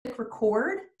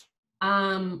record.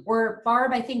 Or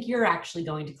Barb, I think you're actually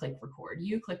going to click record.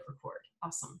 You click record.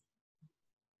 Awesome.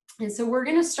 And so we're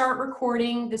going to start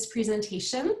recording this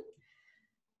presentation.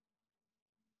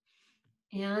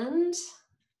 And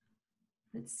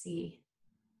let's see.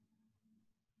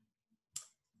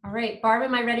 All right, Barb,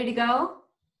 am I ready to go?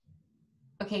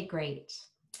 Okay, great.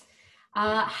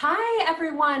 Hi,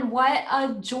 everyone. What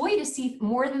a joy to see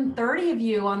more than 30 of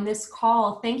you on this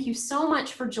call. Thank you so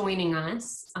much for joining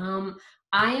us.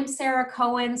 I am Sarah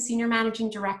Cohen, Senior Managing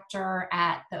Director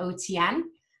at the OTN.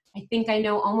 I think I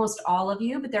know almost all of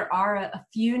you, but there are a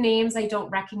few names I don't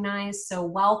recognize, so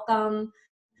welcome.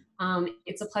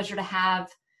 It's a pleasure to have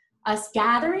us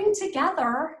gathering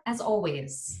together as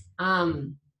always.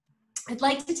 I'd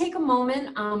like to take a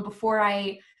moment before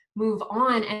I move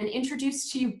on and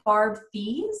introduce to you Barb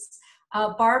Thies.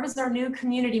 Barb is our new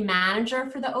community manager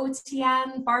for the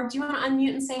OTN. Barb, do you want to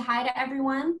unmute and say hi to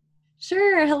everyone?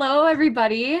 Sure. Hello,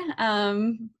 everybody.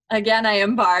 Again, I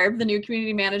am Barb, the new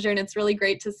community manager, and it's really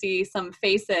great to see some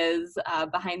faces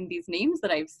behind these names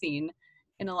that I've seen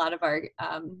in a lot of our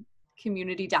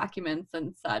community documents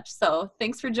and such. So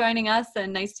thanks for joining us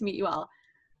and nice to meet you all.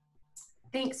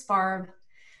 Thanks, Barb.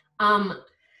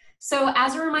 So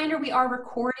as a reminder, we are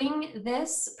recording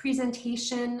this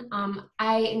presentation.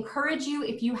 I encourage you,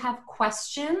 if you have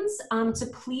questions, to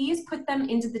please put them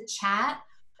into the chat.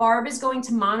 Barb is going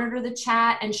to monitor the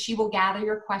chat and she will gather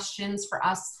your questions for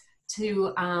us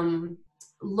to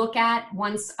look at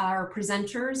once our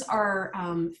presenters are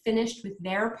finished with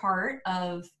their part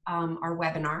of our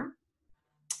webinar.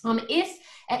 If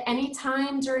at any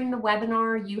time during the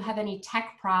webinar you have any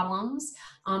tech problems,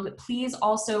 please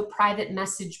also private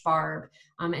message Barb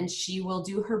and she will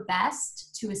do her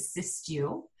best to assist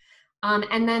you.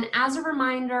 And then as a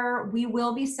reminder, we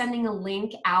will be sending a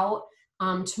link out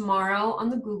tomorrow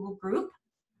on the Google group.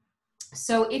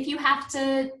 So if you have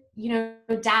to,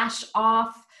 dash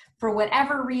off for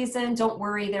whatever reason, don't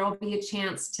worry, there will be a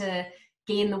chance to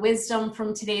gain the wisdom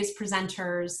from today's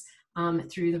presenters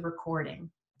through the recording.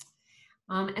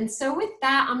 And so with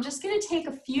that, I'm just going to take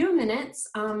a few minutes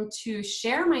to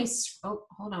share my, oh,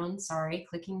 hold on, sorry,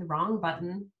 clicking the wrong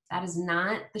button. That is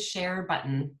not the share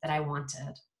button that I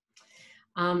wanted.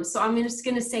 So I'm just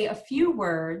going to say a few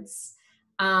words.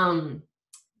 Can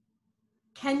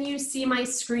you see my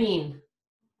screen?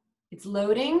 It's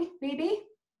loading, maybe?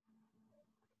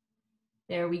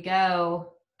 There we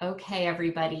go. Okay,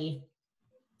 everybody.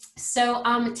 So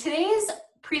today's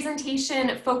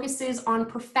presentation focuses on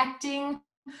perfecting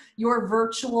your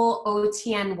virtual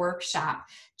OTN workshop.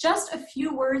 Just a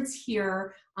few words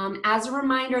here. As a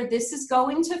reminder, this is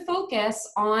going to focus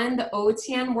on the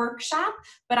OTN workshop,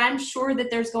 but I'm sure that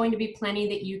there's going to be plenty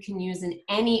that you can use in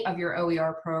any of your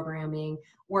OER programming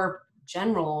or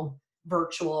general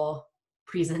virtual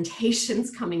presentations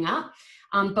coming up.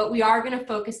 But we are going to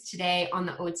focus today on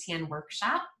the OTN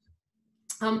workshop.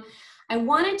 I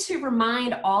wanted to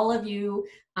remind all of you,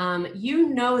 you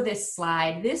know this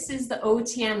slide. This is the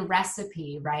OTN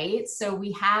recipe, right? So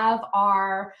we have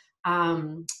our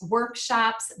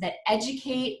workshops that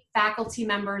educate faculty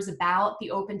members about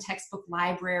the open textbook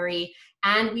library,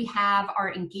 and we have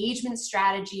our engagement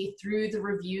strategy through the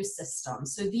review system.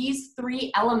 So these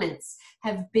three elements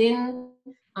have been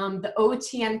the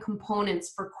OTN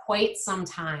components for quite some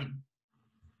time.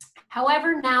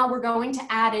 However, now we're going to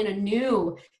add in a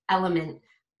new element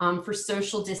for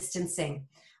social distancing.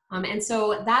 And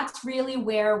so that's really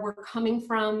where we're coming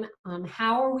from.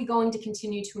 How are we going to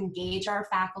continue to engage our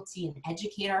faculty and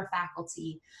educate our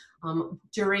faculty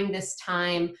during this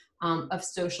time of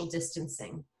social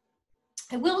distancing?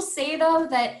 I will say though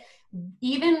that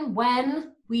even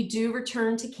when we do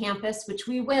return to campus, which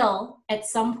we will, at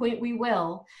some point we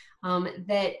will,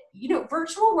 that,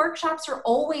 virtual workshops are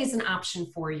always an option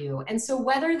for you. And so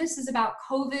whether this is about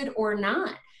COVID or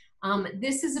not,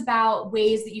 this is about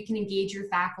ways that you can engage your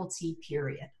faculty,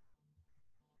 period.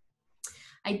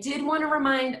 I did want to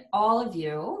remind all of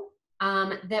you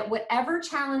that whatever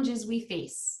challenges we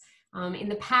face, in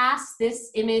the past,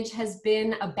 this image has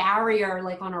been a barrier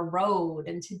like on a road,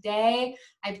 and today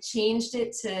I've changed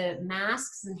it to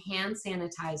masks and hand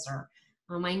sanitizer.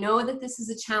 I know that this is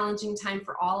a challenging time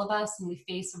for all of us, and we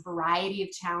face a variety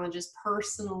of challenges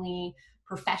personally,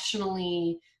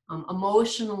 professionally,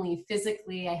 emotionally,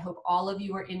 physically. I hope all of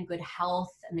you are in good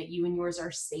health and that you and yours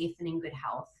are safe and in good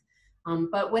health.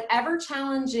 But whatever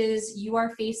challenges you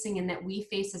are facing and that we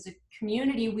face as a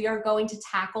community, we are going to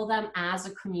tackle them as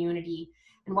a community.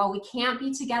 And while we can't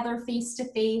be together face to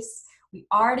face, we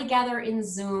are together in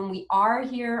Zoom, we are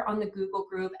here on the Google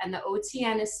group, and the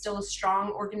OTN is still a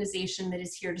strong organization that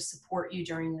is here to support you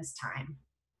during this time.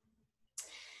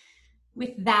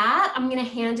 With that, I'm going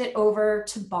to hand it over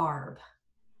to Barb.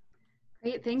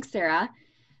 Great, thanks, Sarah.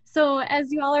 So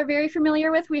as you all are very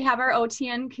familiar with, we have our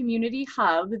OTN Community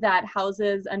Hub that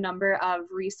houses a number of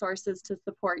resources to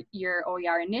support your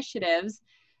OER initiatives.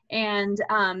 And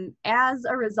as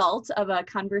a result of a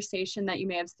conversation that you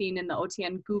may have seen in the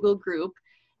OTN Google group,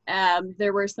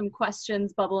 there were some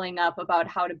questions bubbling up about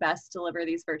how to best deliver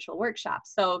these virtual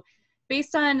workshops. So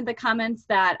based on the comments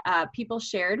that people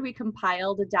shared, we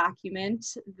compiled a document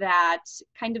that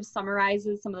kind of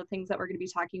summarizes some of the things that we're going to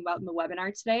be talking about in the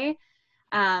webinar today.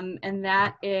 And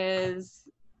that is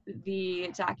the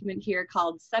document here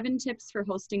called 7 Tips for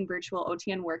Hosting Virtual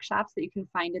OTN Workshops that you can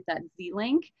find at that Z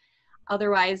link.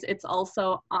 Otherwise, it's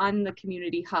also on the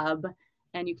Community Hub,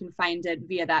 and you can find it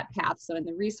via that path. So in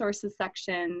the resources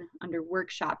section under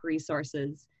workshop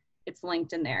resources, it's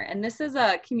linked in there. And this is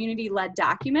a community-led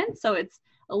document, so it's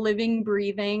a living,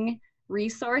 breathing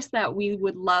resource that we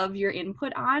would love your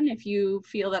input on. If you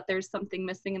feel that there's something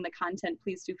missing in the content,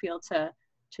 please do feel to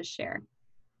share.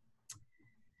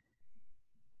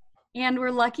 And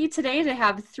we're lucky today to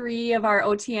have 3 of our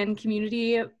OTN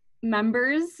community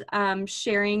members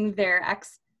sharing their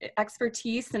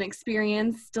expertise and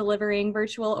experience delivering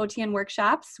virtual OTN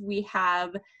workshops. We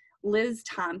have Liz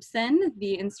Thompson,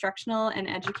 the Instructional and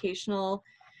Educational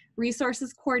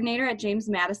Resources Coordinator at James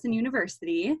Madison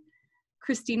University,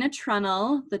 Christina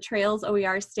Trunnell, the Trails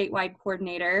OER Statewide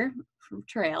Coordinator from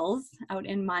Trails out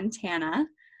in Montana,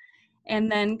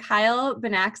 and then Kyle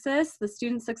Benaxis, the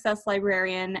Student Success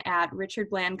Librarian at Richard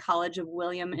Bland College of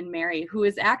William and Mary, who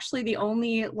is actually the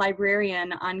only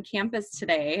librarian on campus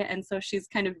today. And so she's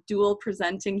kind of dual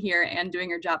presenting here and doing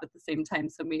her job at the same time.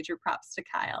 So major props to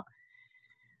Kyle.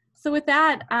 So with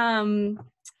that,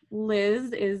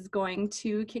 Liz is going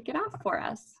to kick it off for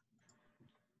us.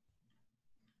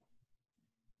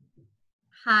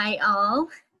 Hi all.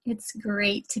 It's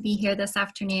great to be here this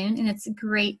afternoon, and it's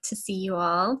great to see you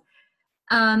all.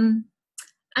 I'm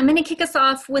going to kick us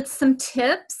off with some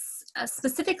tips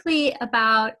specifically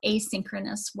about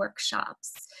asynchronous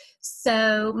workshops.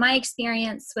 So my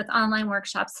experience with online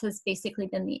workshops has basically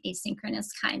been the asynchronous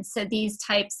kind. So these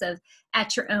types of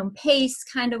at your own pace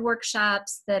kind of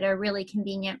workshops that are really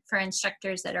convenient for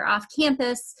instructors that are off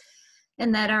campus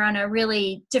and that are on a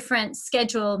really different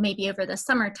schedule, maybe over the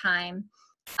summertime.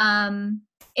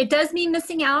 It does mean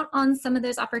missing out on some of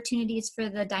those opportunities for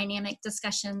the dynamic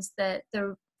discussions that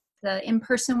the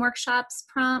in-person workshops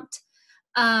prompt.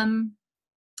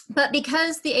 But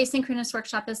because the asynchronous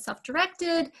workshop is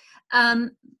self-directed,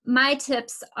 my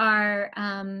tips are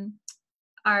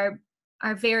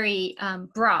very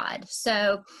broad.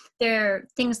 So there are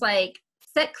things like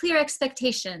set clear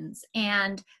expectations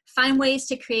and find ways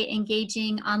to create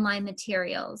engaging online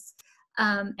materials.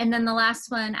 And then the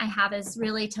last one I have is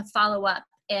really to follow up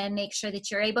and make sure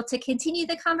that you're able to continue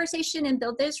the conversation and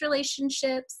build those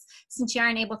relationships since you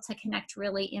aren't able to connect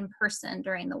really in person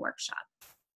during the workshop.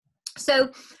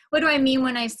 So what do I mean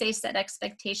when I say set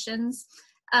expectations?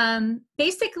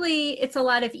 Basically, it's a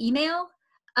lot of email,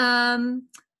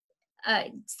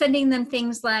 sending them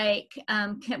things like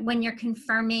when you're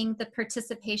confirming the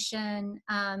participation,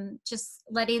 just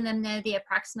letting them know the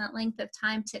approximate length of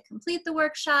time to complete the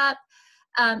workshop,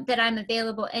 that I'm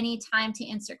available anytime to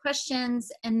answer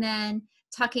questions, and then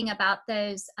talking about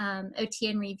those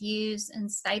OTN reviews and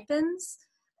stipends,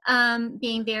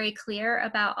 being very clear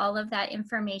about all of that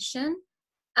information,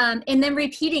 and then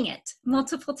repeating it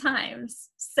multiple times.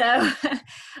 So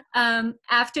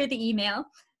after the email,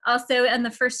 also on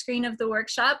the first screen of the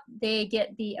workshop, they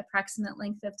get the approximate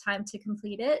length of time to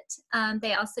complete it.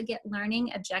 They also get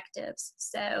learning objectives.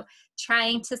 So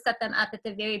trying to set them up at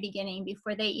the very beginning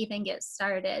before they even get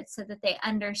started so that they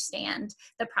understand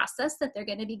the process that they're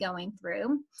going to be going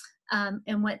through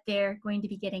and what they're going to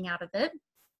be getting out of it.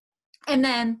 And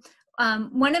then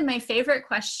one of my favorite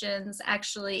questions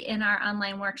actually in our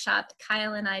online workshop,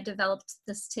 Kyle and I developed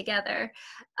this together,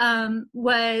 and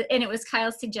it was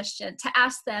Kyle's suggestion to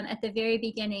ask them at the very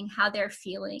beginning how they're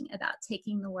feeling about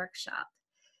taking the workshop.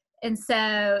 And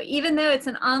so even though it's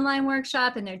an online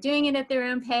workshop and they're doing it at their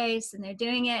own pace and they're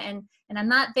doing it and I'm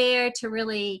not there to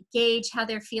really gauge how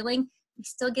they're feeling, we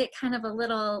still get kind of a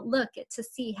little look to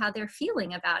see how they're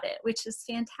feeling about it, which is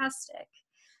fantastic.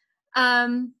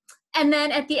 And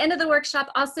then at the end of the workshop,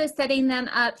 also setting them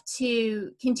up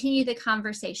to continue the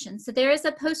conversation. So there is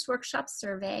a post-workshop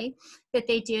survey that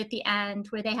they do at the end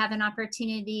where they have an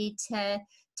opportunity to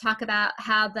talk about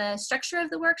how the structure of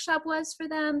the workshop was for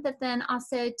them, but then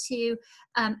also to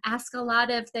ask a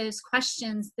lot of those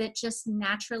questions that just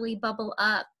naturally bubble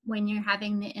up when you're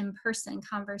having the in-person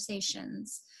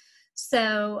conversations.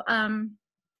 So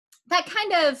that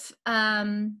kind of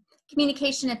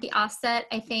communication at the offset,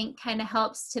 I think, kind of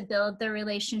helps to build the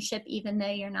relationship, even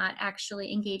though you're not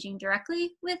actually engaging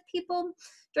directly with people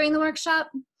during the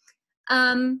workshop.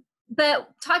 But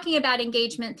talking about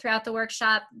engagement throughout the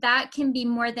workshop, that can be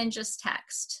more than just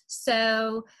text.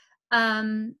 So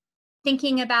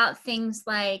thinking about things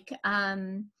like,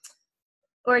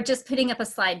 or just putting up a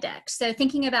slide deck. So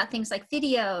thinking about things like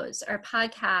videos or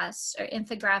podcasts or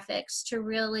infographics to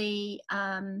really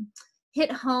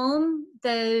hit home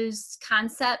those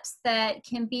concepts that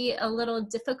can be a little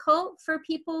difficult for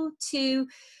people to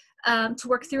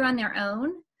work through on their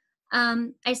own.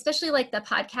 I especially like the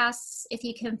podcasts if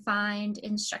you can find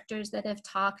instructors that have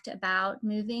talked about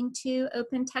moving to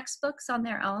open textbooks on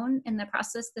their own and the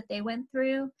process that they went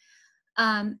through,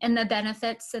 and the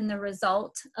benefits and the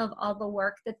result of all the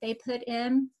work that they put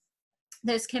in.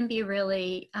 Those can be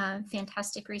really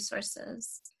fantastic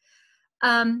resources.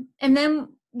 And then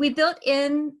we built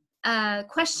in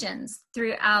questions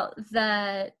throughout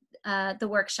the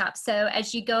workshop. So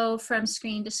as you go from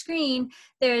screen to screen,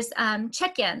 there's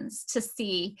check-ins to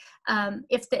see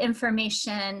if the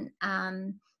information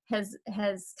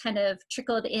has kind of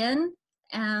trickled in.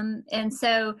 And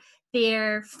so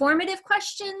they're formative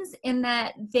questions in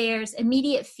that there's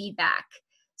immediate feedback.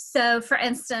 So for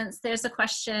instance, there's a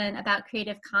question about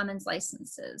Creative Commons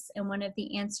licenses, and one of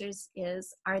the answers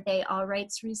is, are they all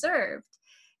rights reserved?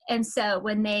 And so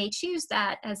when they choose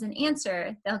that as an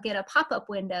answer, they'll get a pop-up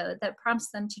window that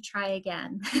prompts them to try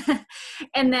again.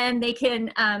 And then they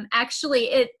can actually,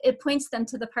 it points them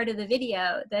to the part of the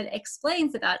video that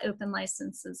explains about open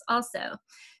licenses also.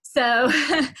 So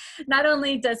not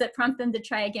only does it prompt them to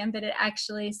try again, but it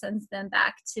actually sends them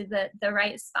back to the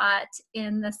right spot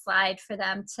in the slide for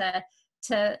them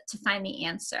to find the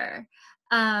answer.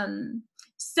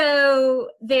 So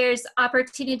there's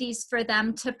opportunities for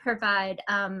them to provide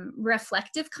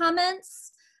reflective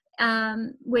comments,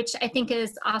 which I think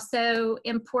is also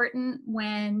important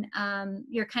when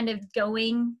you're kind of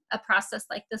going a process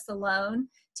like this alone,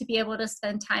 to be able to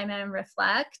spend time and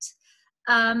reflect.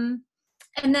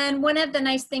 And then one of the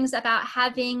nice things about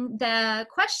having the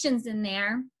questions in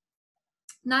there,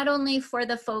 not only for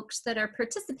the folks that are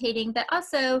participating, but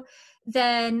also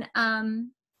then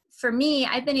for me,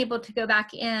 I've been able to go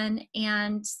back in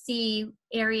and see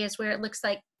areas where it looks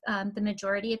like the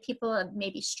majority of people have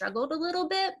maybe struggled a little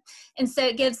bit. And so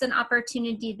it gives an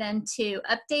opportunity then to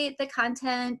update the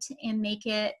content and make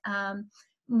it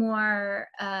more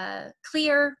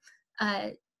clear,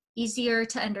 easier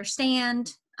to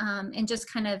understand, and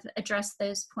just kind of address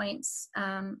those points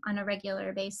on a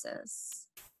regular basis.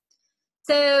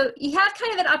 So you have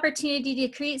kind of an opportunity to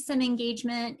create some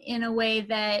engagement in a way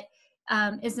that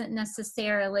isn't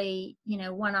necessarily,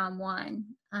 one-on-one.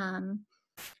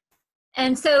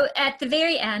 And so at the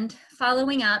very end,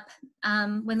 following up,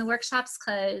 when the workshop's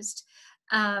closed,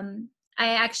 I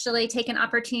actually take an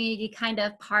opportunity to kind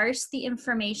of parse the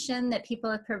information that people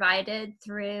have provided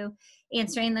through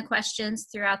answering the questions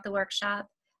throughout the workshop,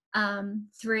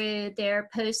 through their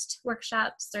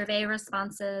post-workshop survey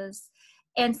responses.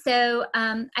 And so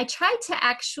I try to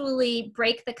actually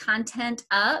break the content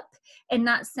up and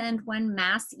not send one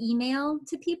mass email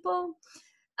to people.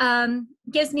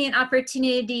 Gives me an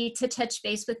opportunity to touch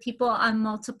base with people on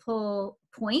multiple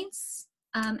points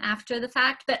after the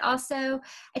fact. But also,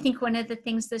 I think one of the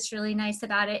things that's really nice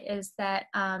about it is that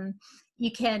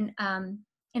you can,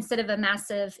 instead of a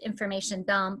massive information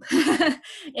dump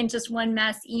in just one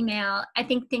mass email, I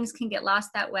think things can get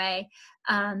lost that way.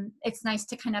 It's nice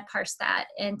to kind of parse that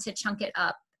and to chunk it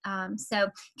up. So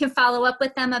you can follow up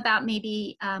with them about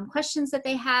maybe questions that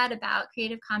they had about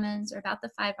Creative Commons or about the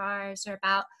 5 Rs or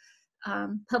about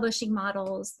publishing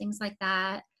models, things like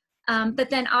that. But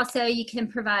then also you can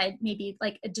provide maybe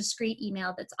like a discrete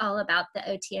email that's all about the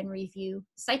OTN review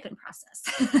stipend process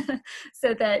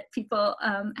so that people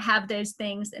have those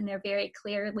things and they're very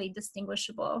clearly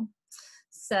distinguishable.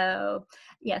 So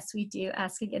yes, we do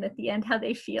ask again at the end how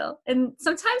they feel. And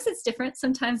sometimes it's different,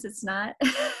 sometimes it's not.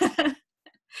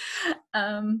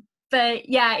 But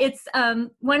yeah, it's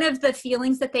one of the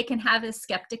feelings that they can have is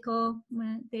skeptical.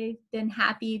 When they've been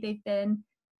happy, they've been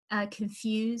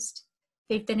confused,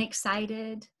 they've been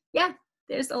excited. Yeah,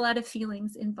 there's a lot of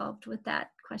feelings involved with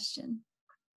that question.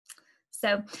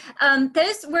 So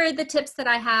those were the tips that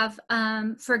I have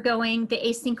for going the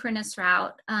asynchronous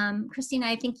route. Christina,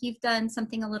 I think you've done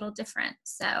something a little different.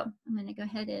 So I'm going to go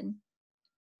ahead and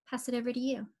pass it over to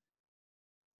you.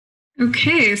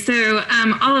 Okay, so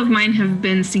all of mine have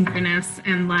been synchronous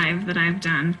and live that I've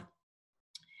done.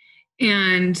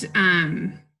 And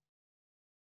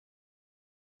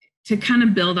to kind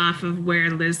of build off of where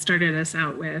Liz started us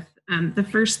out with, The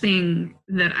first thing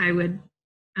that I would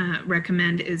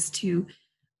recommend is to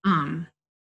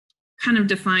kind of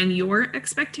define your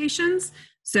expectations.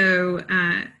 So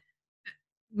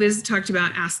Liz talked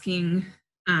about asking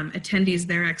attendees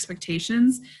their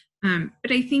expectations,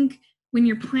 but I think when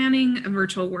you're planning a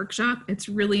virtual workshop, it's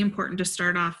really important to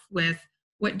start off with,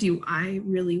 what do I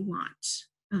really want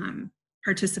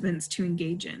participants to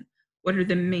engage in? What are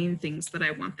the main things that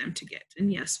I want them to get?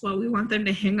 And yes, while we want them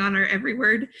to hang on our every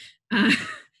word,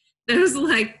 those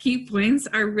like key points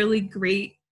are really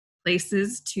great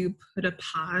places to put a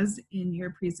pause in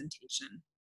your presentation.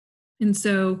 And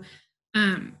so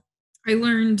I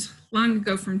learned long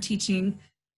ago from teaching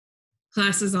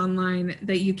classes online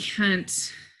that you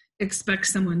can't expect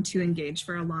someone to engage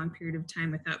for a long period of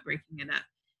time without breaking it up.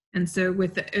 And so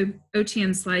with the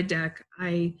OTN slide deck,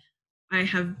 I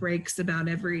have breaks about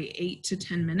every 8 to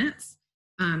 10 minutes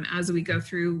as we go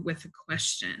through with a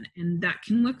question. And that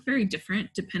can look very different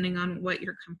depending on what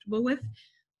you're comfortable with.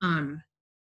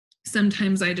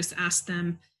 Sometimes I just ask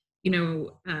them,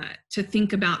 to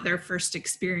think about their first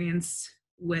experience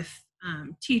with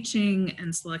teaching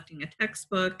and selecting a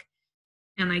textbook.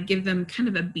 And I give them kind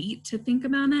of a beat to think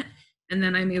about it. And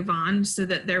then I move on so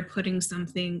that they're putting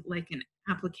something like an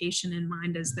application in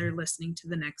mind as they're listening to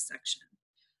the next section.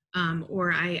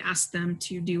 Or I ask them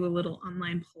to do a little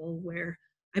online poll where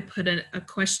I put a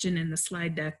question in the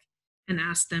slide deck and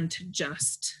ask them to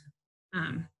just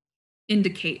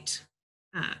indicate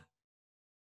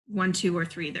 1, 2, or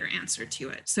 3 their answer to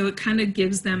it. So it kind of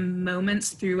gives them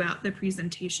moments throughout the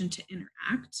presentation to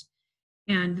interact.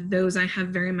 And those I have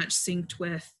very much synced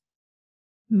with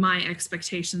my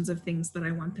expectations of things that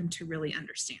I want them to really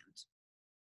understand.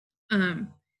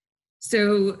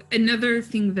 So another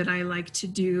thing that I like to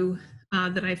do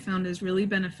that I found is really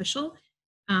beneficial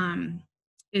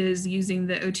is using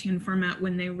the OTN format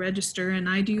when they register. And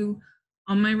I do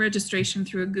all my registration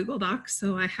through a Google Doc,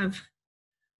 so I have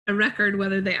a record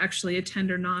whether they actually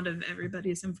attend or not of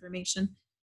everybody's information.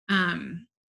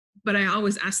 But I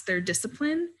always ask their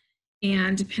discipline,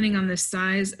 and depending on the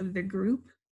size of the group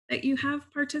that you have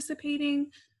participating,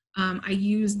 I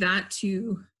use that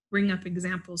to bring up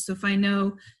examples. So if I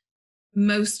know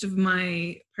most of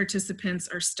my participants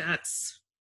are stats,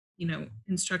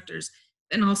 instructors,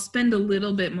 then I'll spend a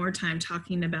little bit more time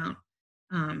talking about,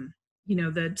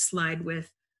 the slide with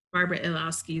Barbara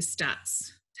Ilowski's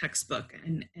stats textbook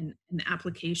and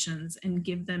applications, and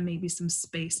give them maybe some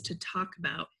space to talk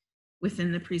about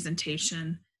within the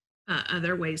presentation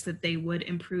other ways that they would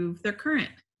improve their current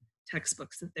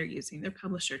textbooks that they're using, their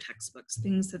publisher textbooks,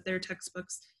 things that their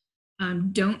textbooks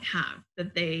don't have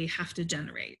that they have to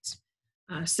generate.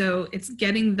 So it's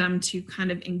getting them to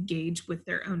kind of engage with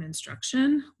their own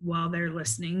instruction while they're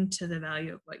listening to the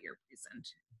value of what you're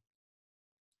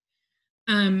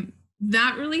presenting.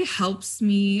 That really helps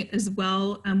me as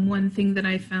well. One thing that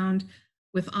I found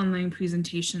with online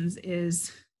presentations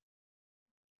is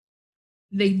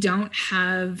they don't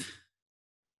have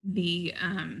the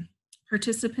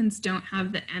participants don't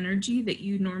have the energy that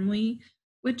you normally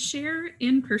would share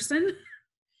in person.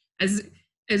 As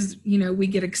we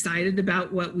get excited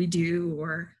about what we do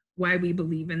or why we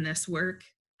believe in this work.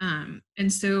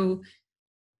 And so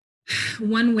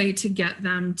one way to get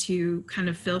them to kind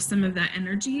of feel some of that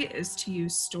energy is to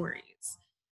use stories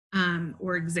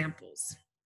or examples.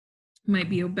 Might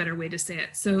be a better way to say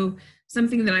it. So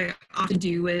something that I often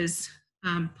do is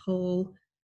pull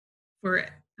for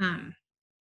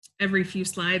every few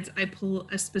slides, I pull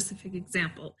a specific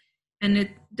example. And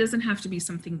it doesn't have to be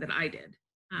something that I did.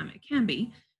 It can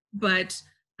be, but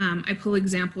I pull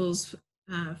examples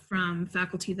from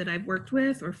faculty that I've worked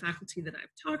with, or faculty that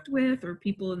I've talked with, or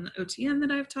people in the OTN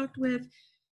that I've talked with.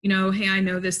 Hey, I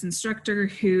know this instructor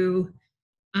who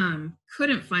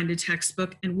couldn't find a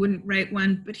textbook and wouldn't write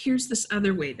one, but here's this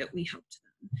other way that we helped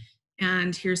them.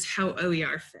 And here's how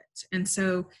OER fit. And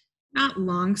so not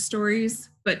long stories,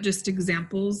 but just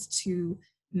examples to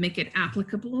make it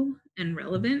applicable and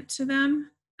relevant to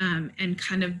them, and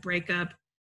kind of break up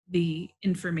the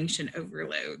information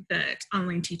overload that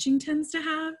online teaching tends to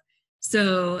have.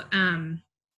 So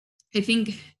I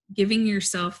think giving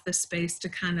yourself the space to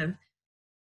kind of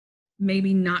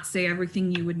maybe not say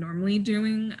everything you would normally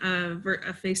doing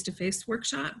a face-to-face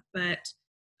workshop, but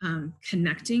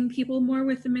connecting people more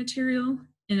with the material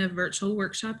in a virtual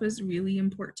workshop is really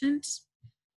important.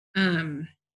 And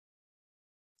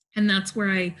that's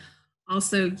where I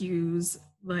also use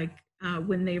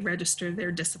when they register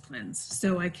their disciplines.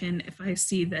 So I can, if I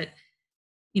see that,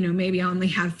 maybe I only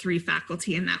have 3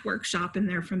 faculty in that workshop and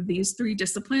they're from these 3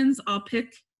 disciplines, I'll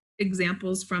pick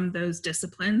examples from those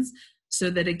disciplines so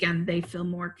that, again, they feel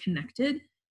more connected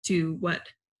to what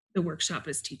the workshop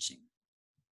is teaching.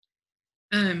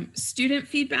 Student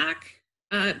feedback,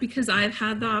 because I've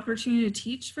had the opportunity to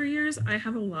teach for years, I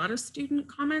have a lot of student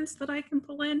comments that I can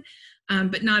pull in,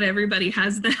 but not everybody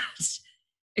has that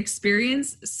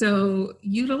experience. So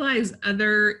utilize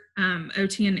other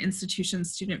OTN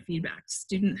institutions' student feedback.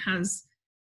 Student has,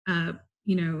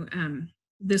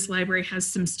 this library has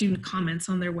some student comments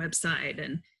on their website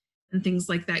and things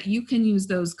like that. You can use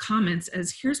those comments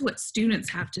as, here's what students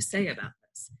have to say about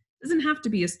this. It doesn't have to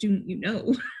be a student you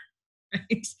know, right?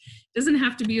 It doesn't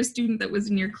have to be a student that was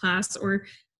in your class or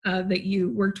that you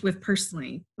worked with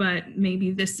personally, but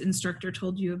maybe this instructor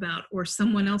told you about, or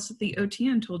someone else at the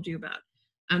OTN told you about.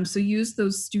 So use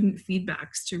those student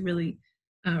feedbacks to really,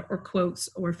 or quotes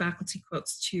or faculty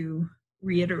quotes to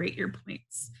reiterate your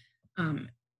points.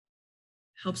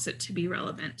 Helps it to be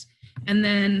relevant. And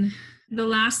then the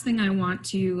last thing I want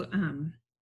to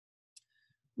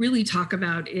really talk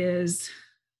about is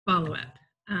follow-up.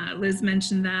 Liz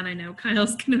mentioned that. I know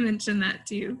Kyle's going to mention that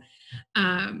too.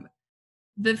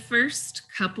 The first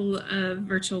couple of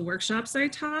virtual workshops I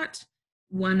taught,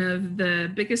 one of the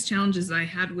biggest challenges I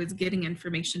had was getting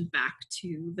information back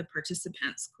to the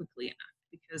participants quickly enough,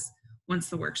 because once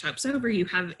the workshop's over, you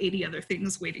have 80 other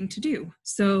things waiting to do.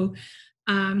 So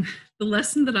the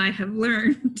lesson that I have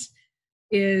learned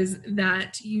is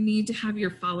that you need to have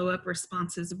your follow-up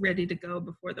responses ready to go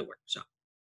before the workshop.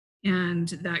 And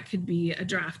that could be a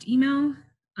draft email.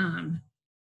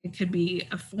 It could be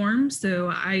a form. So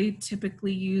I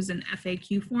typically use an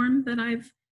FAQ form that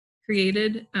I've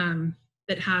created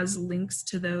that has links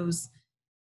to those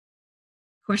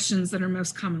questions that are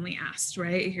most commonly asked,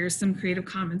 right? Here's some Creative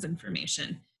Commons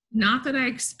information. Not that I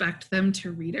expect them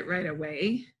to read it right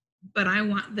away, but I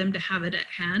want them to have it at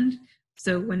hand.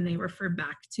 So when they refer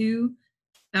back to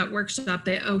that workshop,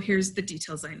 they, oh, here's the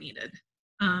details I needed.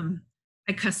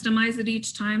 I customize it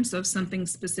each time. So if something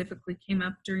specifically came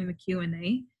up during the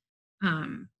Q&A,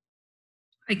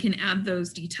 I can add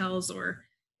those details, or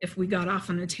if we got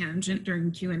off on a tangent during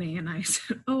Q&A and I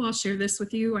said, oh, I'll share this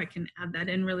with you, I can add that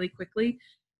in really quickly.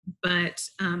 But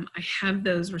I have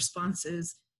those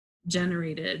responses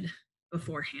generated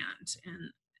beforehand. And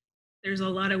there's a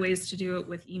lot of ways to do it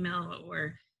with email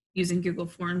or using Google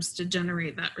Forms to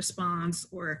generate that response,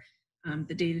 or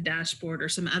the data dashboard, or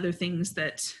some other things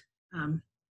that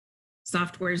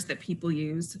softwares that people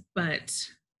use. But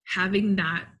having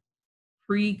that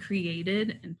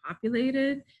pre-created and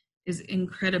populated is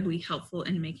incredibly helpful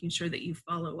in making sure that you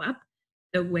follow up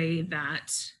the way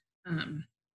that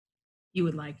you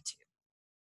would like to.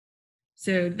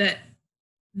 So that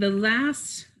the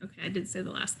last, okay, I did say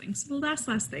the last thing. So the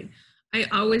last thing, I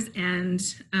always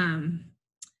end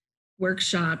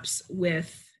workshops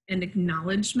with an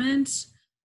acknowledgement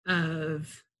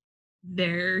of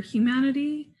their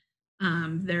humanity,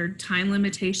 their time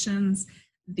limitations,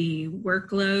 the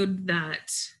workload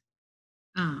that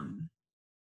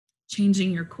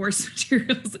changing your course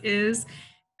materials is,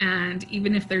 and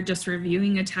even if they're just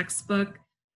reviewing a textbook,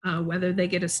 whether they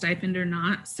get a stipend or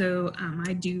not. So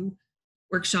I do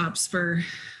workshops for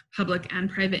public and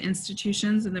private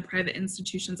institutions, and the private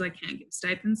institutions I can't give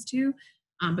stipends to,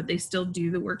 but they still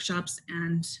do the workshops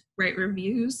and write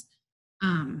reviews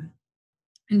and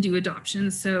do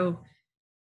adoptions. So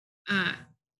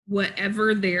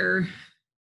whatever their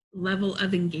level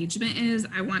of engagement is,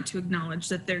 I want to acknowledge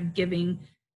that they're giving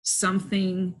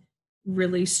something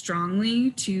really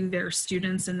strongly to their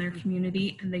students and their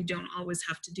community, and they don't always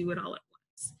have to do it all at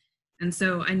once. And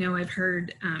so I know I've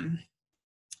heard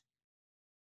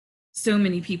so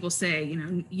many people say, you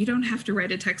know, you don't have to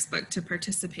write a textbook to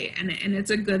participate. And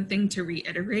it's a good thing to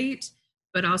reiterate,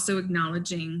 but also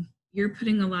acknowledging you're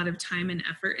putting a lot of time and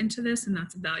effort into this, and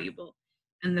that's valuable.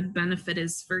 And the benefit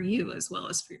is for you as well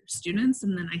as for your students.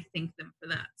 And then I thank them for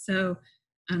that. So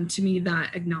to me,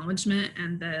 that acknowledgement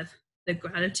and the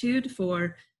gratitude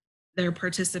for their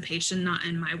participation, not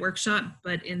in my workshop,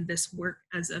 but in this work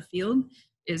as a field,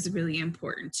 is really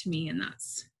important to me. And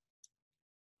that's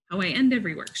how I end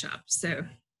every workshop. So,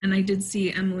 and I did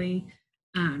see, Emily,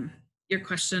 your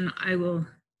question. I will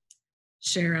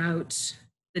share out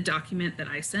the document that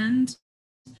I send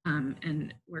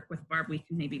and work with Barb. We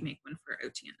can maybe make one for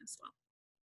OTN as well.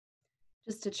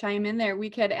 Just to chime in there,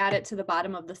 we could add it to the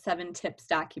bottom of the 7 tips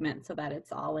document so that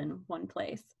it's all in one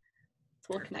place. So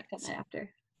we'll connect on that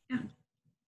after. Yeah.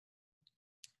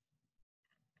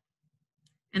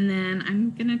 And then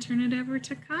I'm gonna turn it over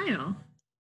to Kyle.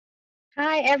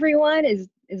 Hi everyone, is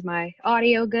my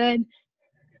audio good?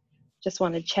 Just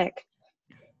want to check.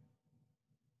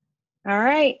 All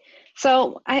right,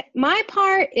 so my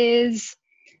part is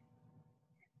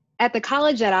at the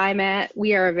college that I'm at,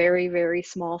 we are a very, very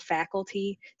small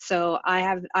faculty. So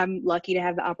I'm lucky to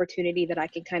have the opportunity that I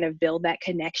can kind of build that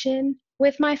connection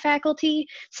with my faculty.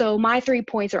 So my 3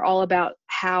 points are all about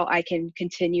how I can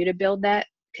continue to build that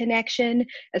connection,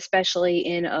 especially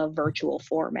in a virtual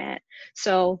format.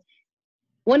 So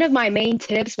one of my main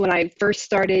tips when I first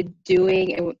started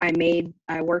doing, and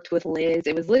I worked with Liz.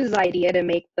 It was Liz's idea to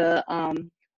make the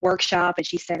workshop, and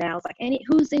she sent out like,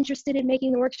 who's interested in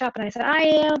making the workshop? And I said, I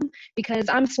am, because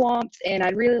I'm swamped and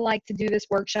I'd really like to do this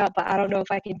workshop, but I don't know if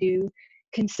I can do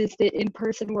consistent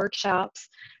in-person workshops.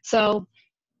 So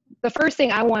the first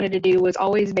thing I wanted to do was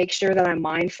always make sure that I'm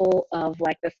mindful of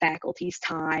like the faculty's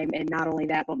time, and not only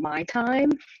that, but my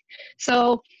time.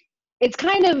 So it's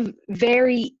kind of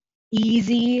very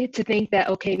easy to think that,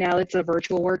 okay, now it's a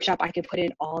virtual workshop, I can put in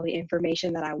all the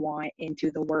information that I want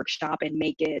into the workshop and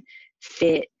make it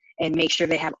fit and make sure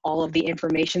they have all of the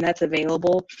information that's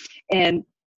available. And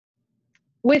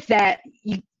with that,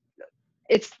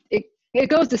 it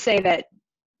goes to say that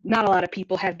not a lot of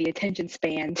people have the attention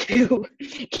span to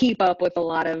keep up with a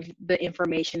lot of the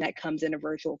information that comes in a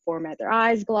virtual format. Their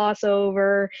eyes gloss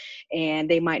over, and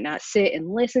they might not sit and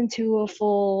listen to a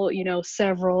full,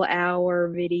 several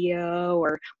hour video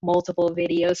or multiple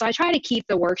videos. So I try to keep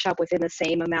the workshop within the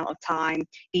same amount of time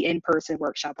the in-person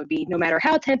workshop would be, no matter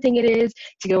how tempting it is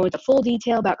to go into full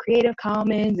detail about Creative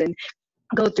Commons and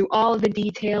go through all of the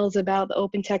details about the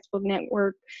Open Textbook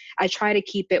Network. I try to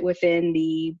keep it within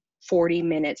the 40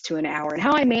 minutes to an hour. And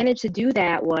how I managed to do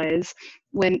that was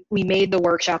when we made the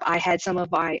workshop, I had some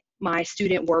of my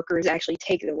student workers actually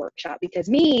take the workshop, because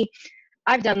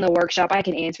I've done the workshop, I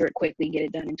can answer it quickly, get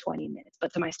it done in 20 minutes.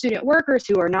 But to my student workers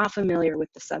who are not familiar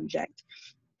with the subject,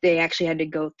 they actually had to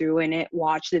go through in it,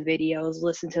 watch the videos,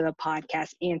 listen to the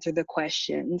podcast, answer the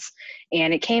questions.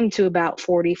 And it came to about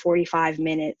 40, 45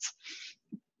 minutes,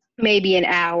 maybe an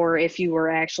hour if you were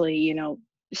actually,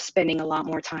 spending a lot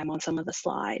more time on some of the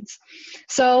slides.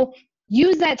 So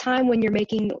use that time when you're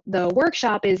making the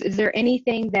workshop. Is there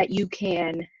anything that you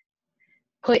can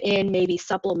put in, maybe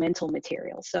supplemental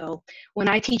material? So when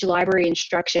I teach library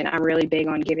instruction, I'm really big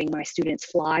on giving my students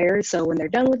flyers. So when they're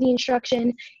done with the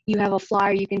instruction, you have a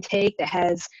flyer you can take that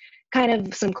has kind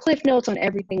of some cliff notes on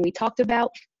everything we talked about.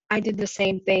 I did the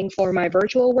same thing for my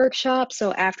virtual workshop.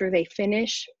 So after they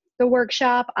finish the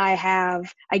workshop, I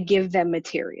give them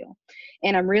material.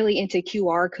 And I'm really into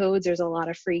QR codes. There's a lot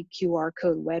of free QR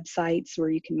code websites where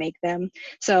you can make them.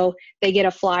 So they get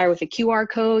a flyer with a QR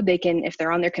code. They can, if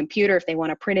they're on their computer, if they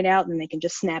want to print it out, then they can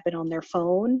just snap it on their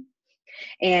phone.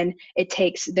 And it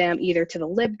takes them either to the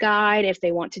LibGuide if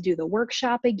they want to do the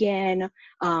workshop again,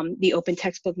 the Open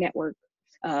Textbook Network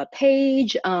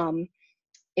page.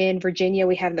 In Virginia,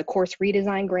 we have the course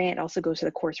redesign grant, also goes to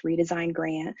the course redesign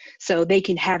grant. So they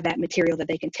can have that material that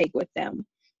they can take with them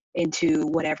into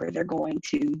whatever they're going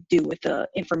to do with the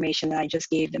information that I just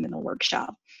gave them in the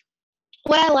workshop.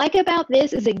 What I like about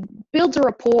this is it builds a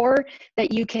rapport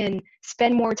that you can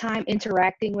spend more time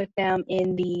interacting with them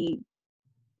in the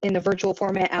virtual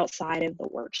format outside of the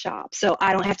workshop. So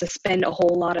I don't have to spend a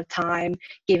whole lot of time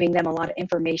giving them a lot of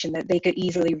information that they could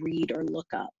easily read or look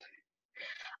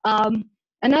up.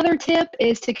 Another tip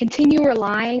is to continue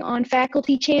relying on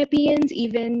faculty champions.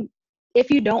 Even if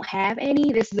you don't have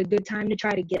any, this is a good time to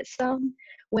try to get some.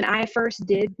 When I first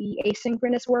did the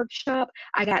asynchronous workshop,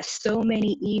 I got so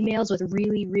many emails with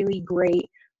really, really great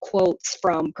quotes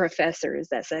from professors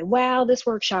that said, wow, this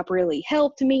workshop really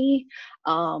helped me.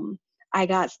 I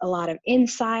got a lot of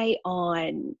insight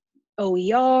on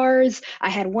OERs. I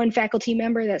had one faculty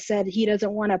member that said he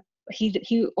doesn't want to,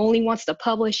 he only wants to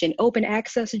publish in open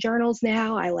access journals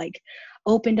now. I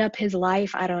opened up his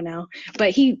life. I don't know,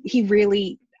 but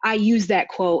I use that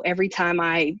quote every time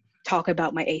I talk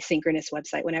about my asynchronous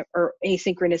website, or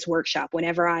asynchronous workshop.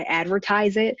 Whenever I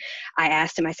advertise it, I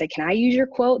asked him, I said, can I use your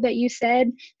quote that you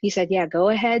said? He said, yeah, go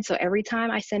ahead. So every time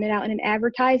I send it out in an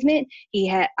advertisement,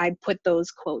 I put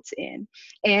those quotes in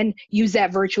and use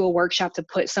that virtual workshop to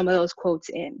put some of those quotes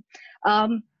in.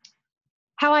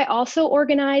 How I also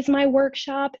organize my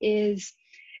workshop is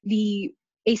the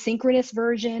asynchronous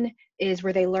version is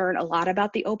where they learn a lot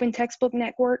about the Open Textbook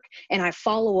Network, and I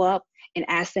follow up and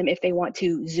ask them if they want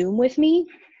to Zoom with me.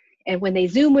 And when they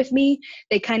Zoom with me,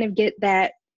 they kind of get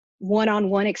that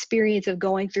one-on-one experience of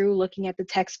going through, looking at the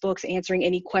textbooks, answering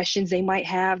any questions they might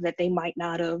have that they might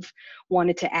not have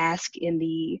wanted to ask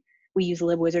we use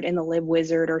LibWizard in the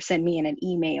LibWizard, or send me in an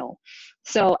email.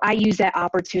 So I use that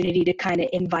opportunity to kind of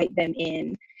invite them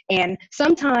in. And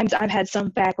sometimes I've had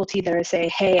some faculty that say,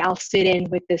 hey, I'll sit in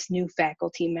with this new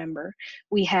faculty member.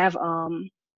 We have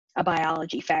a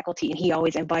biology faculty, and he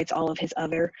always invites all of his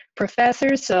other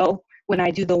professors. So when I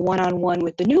do the one-on-one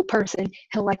with the new person,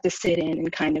 he'll like to sit in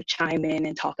and kind of chime in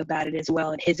and talk about it as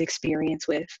well, and his experience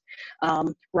with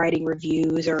writing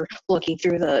reviews or looking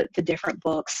through the different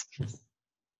books.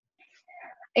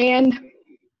 And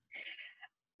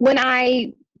when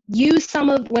I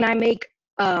when I make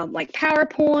like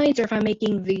PowerPoints, or if I'm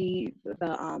making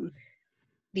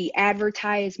the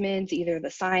advertisements, either the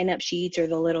sign-up sheets or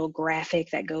the little graphic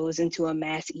that goes into a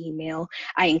mass email,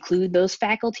 I include those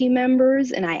faculty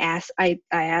members, and I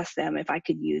ask them if I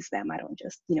could use them. I don't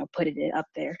just, put it up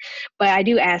there, but I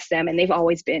do ask them, and they've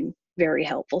always been very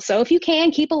helpful. So if you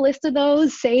can, keep a list of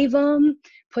those, save them,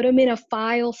 put them in a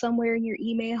file somewhere in your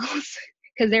emails,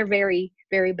 because they're very,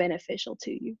 very beneficial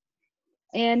to you.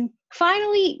 And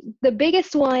finally, the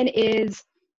biggest one is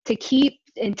to keep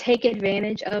and take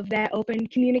advantage of that open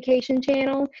communication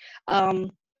channel.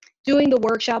 Doing the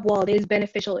workshop, while it is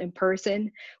beneficial in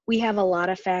person, we have a lot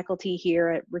of faculty here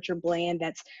at Richard Bland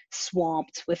that's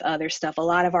swamped with other stuff. A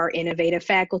lot of our innovative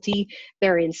faculty,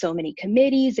 they're in so many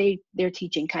committees, they're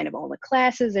teaching kind of all the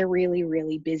classes, they're really,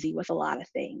 really busy with a lot of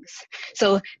things.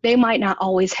 So they might not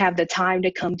always have the time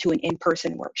to come to an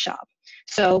in-person workshop.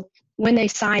 So when they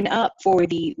sign up for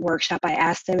the workshop, I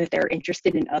ask them if they're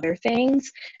interested in other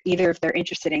things, either if they're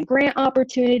interested in grant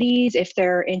opportunities, if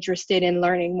they're interested in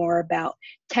learning more about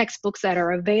textbooks that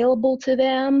are available to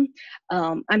them.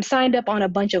 I'm signed up on a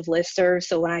bunch of listservs,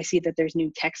 so when I see that there's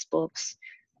new textbooks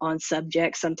on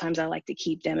subjects, sometimes I like to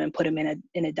keep them and put them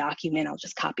in a document. I'll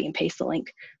just copy and paste the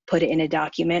link, put it in a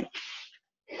document.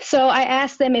 So I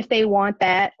ask them if they want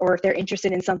that, or if they're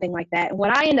interested in something like that. And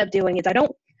what I end up doing is I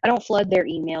don't flood their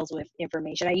emails with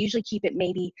information. I usually keep it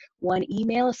maybe one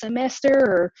email a semester,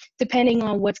 or depending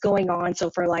on what's going on.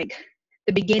 So for like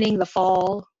the beginning, the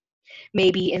fall,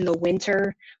 maybe in the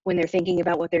winter when they're thinking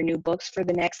about what their new books for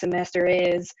the next semester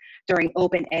is, during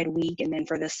Open Ed Week, and then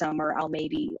for the summer, I'll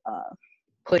maybe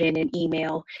put in an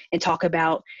email and talk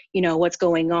about, what's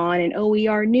going on in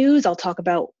OER news. I'll talk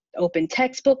about Open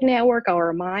Textbook Network. I'll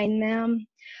remind them.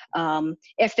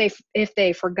 If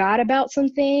they forgot about some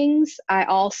things, I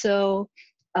also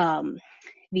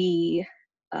the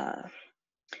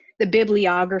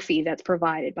bibliography that's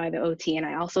provided by the OTN,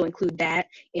 I also include that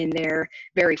in their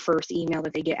very first email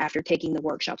that they get after taking the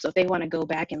workshop. So if they want to go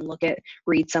back and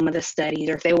read some of the studies,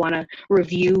 or if they want to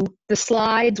review the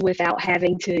slides without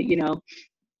having to,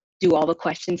 do all the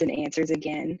questions and answers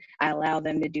again, I allow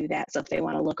them to do that. So if they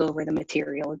want to look over the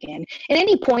material again, and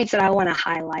any points that I want to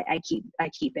highlight, I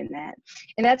keep in that.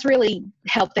 And that's really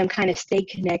helped them kind of stay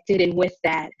connected. And with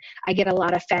that, I get a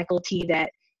lot of faculty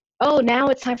that, oh, now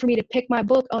it's time for me to pick my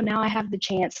book. Oh, now I have the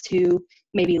chance to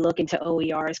maybe look into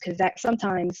OERs, because that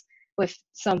sometimes with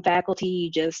some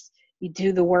faculty, you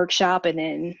do the workshop and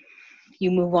then you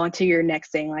move on to your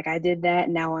next thing. Like I did that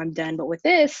and now I'm done. But with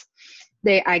this,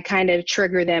 I kind of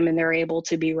trigger them and they're able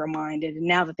to be reminded. And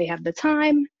now that they have the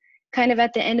time, kind of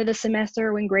at the end of the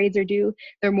semester when grades are due,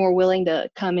 they're more willing to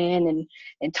come in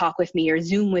and talk with me or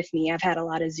Zoom with me. I've had a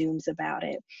lot of Zooms about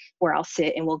it where I'll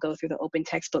sit and we'll go through the Open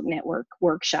Textbook Network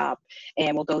workshop,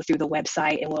 and we'll go through the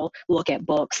website and we'll look at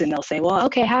books, and they'll say, well,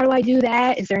 okay, how do I do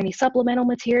that? Is there any supplemental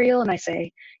material? And I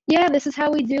say, yeah, this is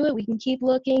how we do it. We can keep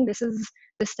looking. This is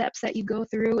the steps that you go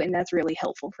through, and that's really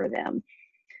helpful for them.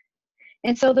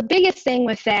 And so the biggest thing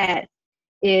with that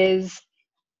is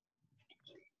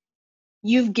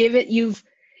you've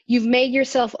made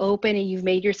yourself open and you've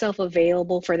made yourself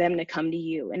available for them to come to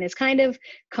you. And it's kind of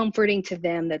comforting to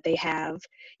them that they have,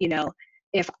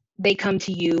 if they come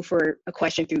to you for a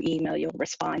question through email, you'll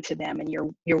respond to them and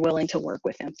you're willing to work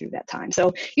with them through that time.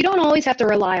 So you don't always have to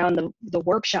rely on the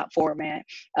workshop format.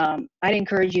 I'd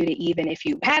encourage you to, even if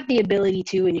you have the ability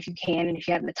to, and if you can, and if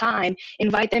you have the time,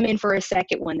 invite them in for a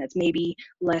second one that's maybe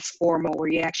less formal, where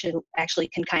you actually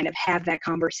can kind of have that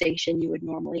conversation you would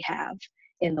normally have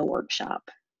in the workshop.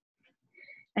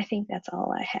 I think that's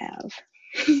all I have.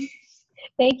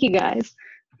 Thank you, guys.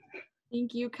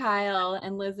 Thank you, Kyle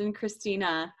and Liz and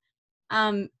Christina.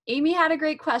 Amy had a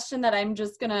great question that I'm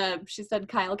just she said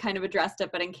Kyle kind of addressed it,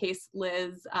 but in case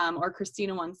Liz or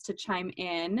Christina wants to chime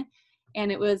in, and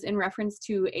it was in reference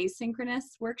to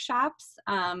asynchronous workshops.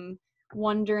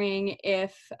 Wondering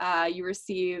if you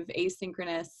receive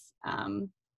asynchronous,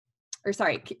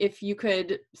 if you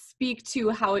could speak to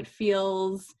how it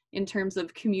feels in terms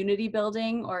of community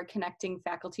building or connecting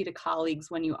faculty to colleagues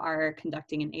when you are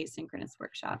conducting an asynchronous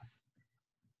workshop.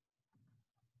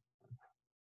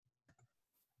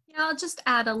 Yeah, I'll just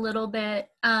add a little bit.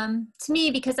 To me,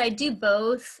 because I do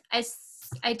both,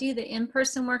 I do the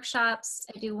in-person workshops.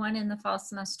 I do one in the fall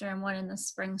semester and one in the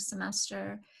spring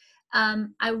semester.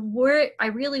 I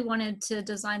really wanted to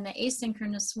design the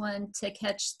asynchronous one to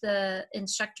catch the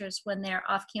instructors when they're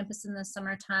off campus in the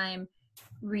summertime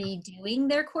redoing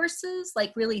their courses,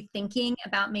 like really thinking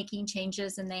about making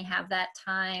changes, and they have that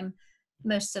time.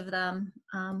 Most of them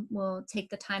will take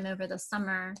the time over the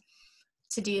summer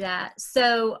to do that.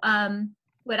 So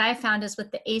what I found is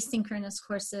with the asynchronous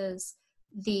courses,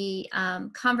 the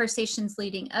conversations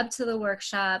leading up to the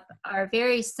workshop are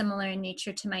very similar in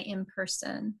nature to my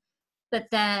in-person. But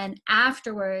then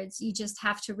afterwards, you just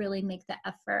have to really make the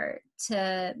effort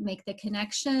to make the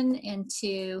connection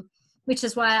into, which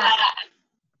is why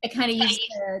I kind of use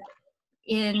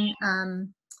the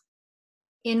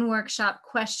in-workshop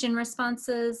question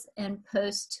responses and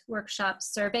post-workshop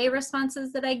survey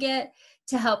responses that I get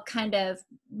to help kind of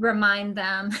remind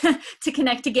them to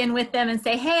connect again with them and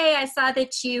say, hey, I saw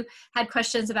that you had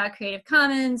questions about Creative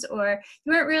Commons, or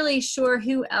you weren't really sure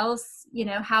who else,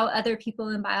 how other people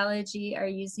in biology are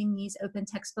using these open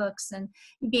textbooks, and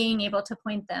being able to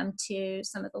point them to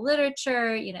some of the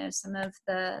literature, some of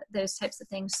those types of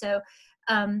things. So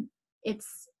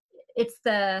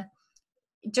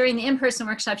during the in-person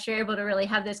workshops, you're able to really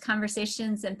have those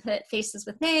conversations and put faces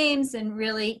with names and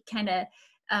really kind of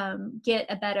get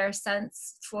a better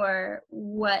sense for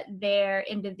what their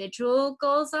individual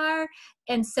goals are.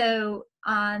 And so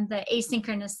on the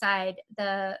asynchronous side,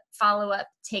 the follow-up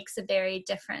takes a very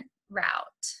different route.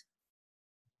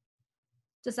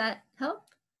 Does that help?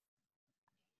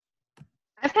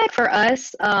 I've had for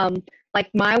us, like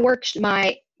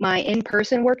my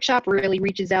in-person workshop really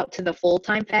reaches out to the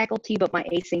full-time faculty, but my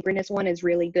asynchronous one is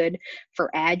really good for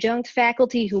adjunct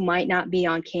faculty who might not be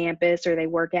on campus or they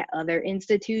work at other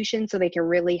institutions, so they can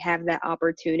really have that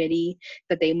opportunity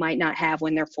that they might not have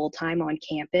when they're full-time on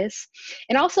campus.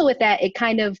 And also with that, it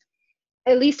kind of,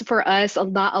 at least for us,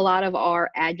 not a lot of our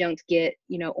adjuncts get,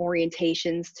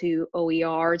 orientations to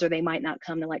OERs, or they might not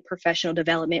come to like professional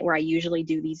development where I usually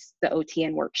do the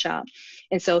OTN workshop.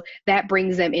 And so that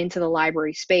brings them into the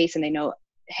library space and they know,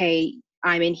 hey,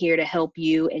 I'm in here to help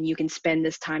you, and you can spend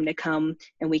this time to come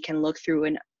and we can look through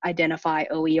and identify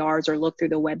OERs or look through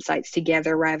the websites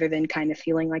together, rather than kind of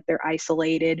feeling like they're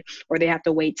isolated or they have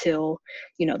to wait till,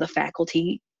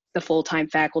 the full-time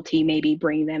faculty maybe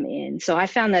bring them in. So I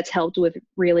found that's helped with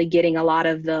really getting a lot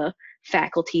of the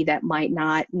faculty that might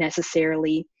not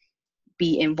necessarily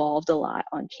be involved a lot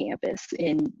on campus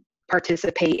and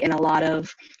participate in a lot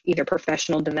of either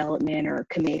professional development or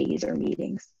committees or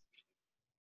meetings.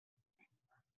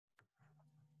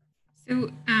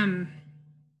 So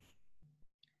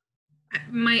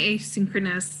my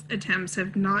asynchronous attempts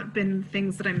have not been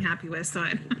things that I'm happy with, so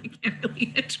I can't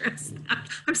really address that.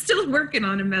 I'm still working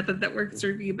on a method that works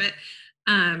for me, but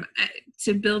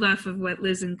to build off of what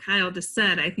Liz and Kyle just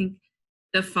said, I think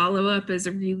the follow-up is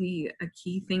a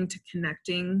key thing to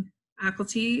connecting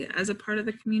faculty as a part of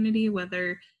the community,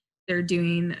 whether they're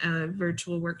doing a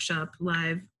virtual workshop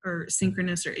live or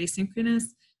synchronous or asynchronous.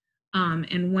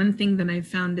 And one thing that I've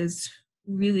found is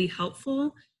really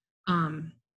helpful,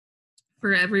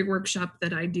 for every workshop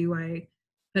that I do, I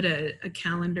put a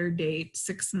calendar date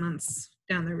 6 months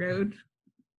down the road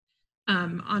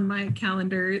on my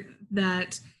calendar,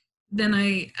 that then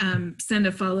I send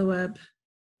a follow-up,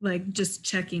 like just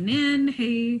checking in.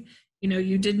 Hey,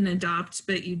 you didn't adopt,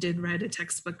 but you did write a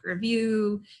textbook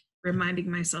review, reminding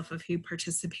myself of who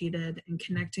participated and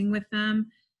connecting with them.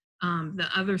 The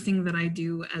other thing that I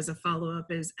do as a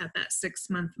follow-up is at that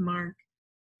 6-month mark,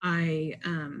 I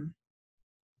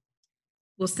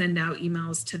will send out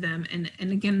emails to them. And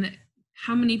again,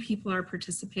 how many people are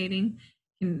participating?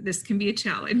 This can be a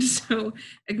challenge. So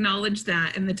acknowledge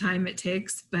that and the time it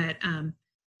takes. But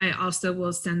I also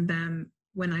will send them,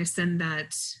 when I send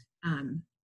that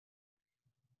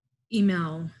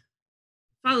email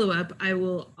follow-up, I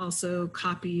will also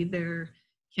copy their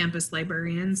campus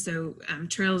librarian. So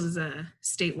Trails is a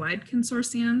statewide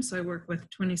consortium, so I work with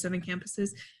 27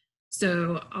 campuses.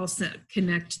 So I'll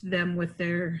connect them with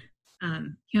their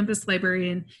campus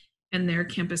librarian and their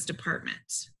campus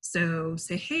department. So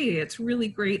say, hey, it's really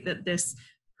great that this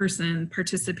person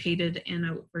participated in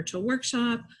a virtual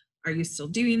workshop. Are you still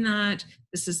doing that?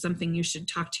 This is something you should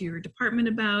talk to your department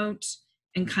about,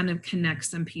 and kind of connect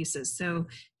some pieces. So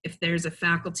if there's a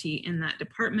faculty in that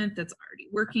department that's already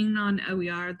working on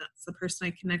OER, that's the person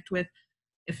I connect with.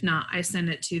 If not, I send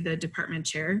it to the department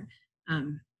chair.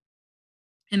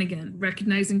 And again,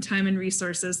 recognizing time and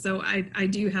resources. So I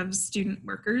do have student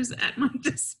workers at my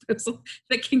disposal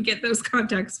that can get those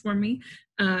contacts for me.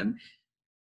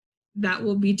 That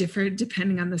will be different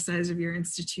depending on the size of your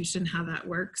institution, how that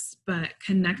works. But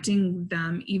connecting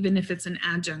them, even if it's an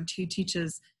adjunct who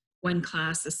teaches one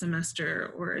class a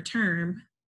semester or a term,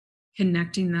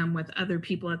 connecting them with other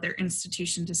people at their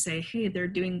institution to say, hey, they're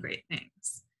doing great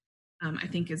things, I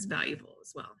think is valuable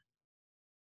as well.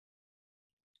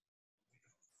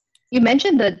 You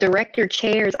mentioned the director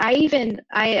chairs. I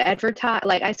advertise,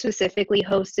 like I specifically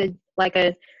hosted like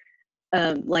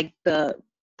like the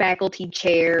faculty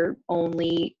chair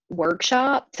only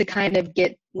workshop to kind of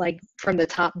get like from the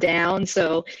top down,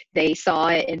 so they saw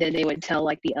it and then they would tell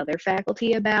like the other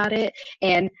faculty about it.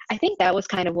 And I think that was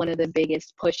kind of one of the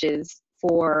biggest pushes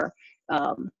for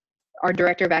our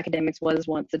director of academics was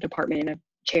once the department and a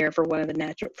chair for one of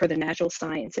the natural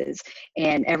sciences,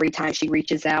 and every time she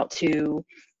reaches out to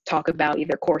talk about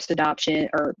either course adoption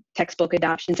or textbook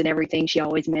adoptions and everything, she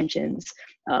always mentions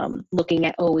looking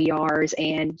at OERs,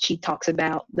 and she talks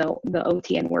about the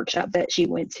OTN workshop that she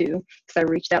went to. So I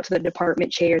reached out to the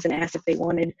department chairs and asked if they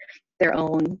wanted their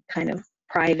own kind of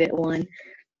private one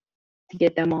to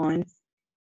get them on.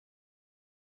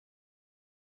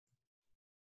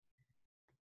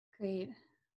 Great.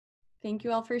 Thank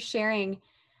you all for sharing.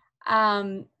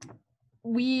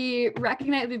 We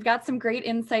recognize we've got some great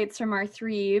insights from our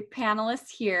three panelists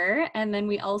here, and then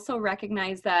we also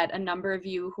recognize that a number of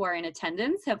you who are in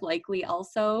attendance have likely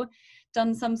also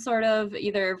done some sort of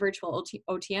either virtual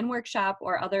OTN workshop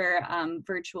or other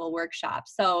virtual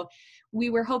workshops. So we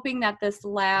were hoping that this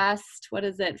last,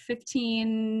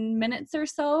 15 minutes or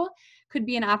so could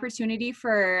be an opportunity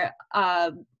for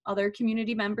other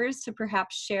community members to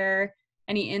perhaps share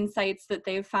any insights that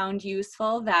they've found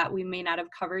useful that we may not have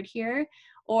covered here,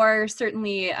 or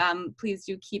certainly please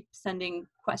do keep sending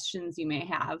questions you may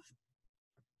have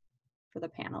for the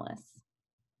panelists.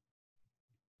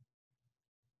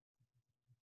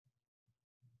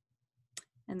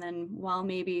 And then while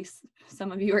maybe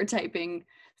some of you are typing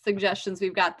suggestions,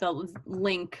 we've got the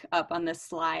link up on this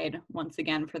slide once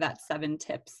again for that 7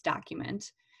 tips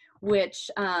document, which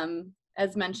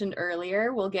as mentioned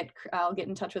earlier, I'll get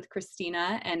in touch with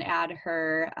Christina and add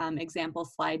her example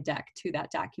slide deck to that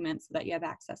document so that you have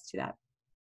access to that.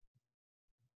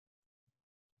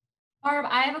 Barb,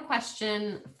 I have a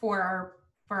question for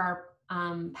our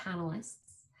panelists.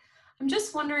 I'm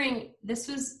just wondering, this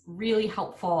was really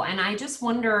helpful, and I just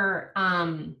wonder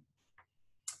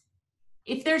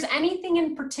if there's anything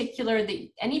in particular,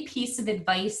 any piece of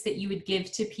advice that you would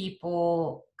give to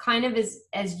people kind of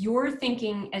as you're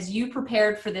thinking, as you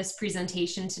prepared for this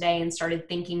presentation today and started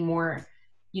thinking more,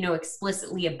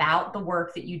 explicitly about the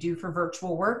work that you do for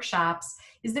virtual workshops.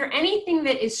 Is there anything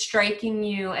that is striking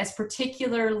you as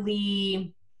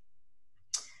particularly,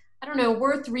 I don't know,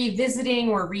 worth revisiting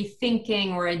or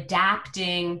rethinking or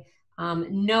adapting,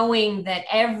 knowing that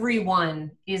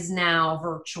everyone is now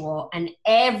virtual and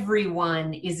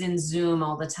everyone is in Zoom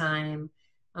all the time?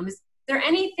 Is there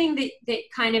anything that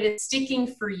kind of is sticking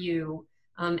for you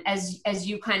as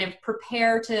you kind of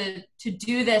prepare to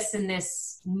do this in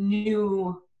this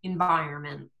new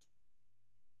environment?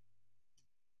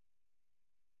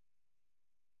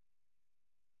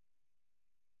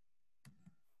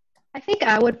 I think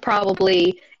I would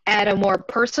probably add a more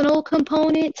personal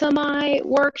component to my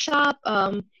workshop.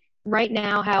 Right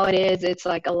now, how it is, it's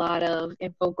like a lot of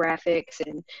infographics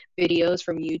and videos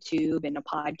from YouTube and a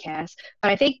podcast. But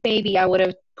I think maybe I would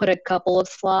have put a couple of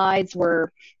slides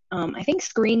where I think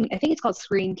it's called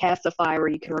Screencastify, where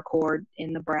you can record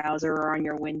in the browser or on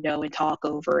your window and talk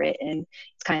over it. And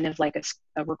it's kind of like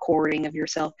a recording of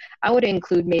yourself. I would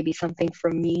include maybe something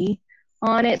from me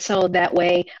on it, so that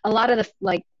way a lot of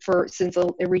since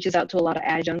it reaches out to a lot of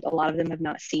adjuncts, a lot of them have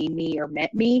not seen me or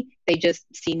met me, they just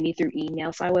seen me through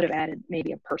email. So I would have added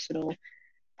maybe a personal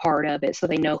part of it so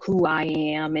they know who I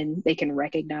am and they can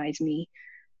recognize me.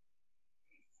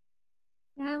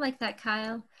 Yeah, I like that,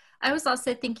 Kyle. I was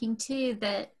also thinking too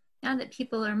that now that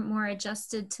people are more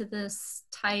adjusted to this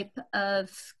type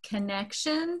of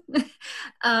connection,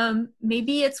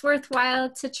 maybe it's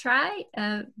worthwhile to try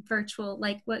virtual,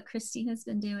 like what Christina's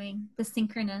been doing, the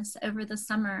synchronous over the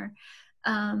summer.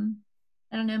 I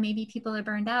don't know, maybe people are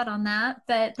burned out on that,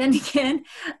 but then again,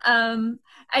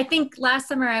 I think last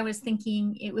summer I was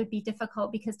thinking it would be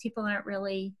difficult because people aren't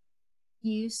really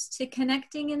used to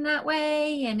connecting in that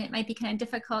way, and it might be kind of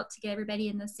difficult to get everybody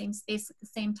in the same space at the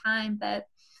same time. But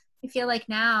I feel like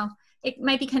now it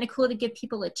might be kind of cool to give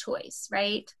people a choice,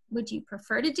 right? Would you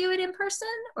prefer to do it in person,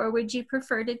 or would you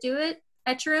prefer to do it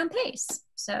at your own pace?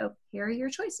 So here are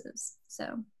your choices.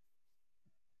 So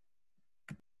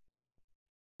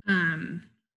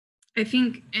I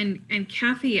think, and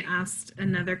Kathy asked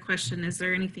another question, is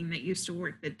there anything that used to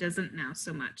work that doesn't now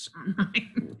so much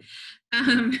online?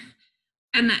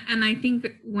 And I think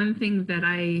one thing that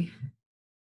I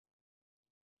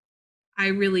I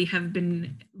really have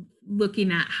been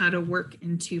looking at how to work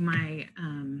into my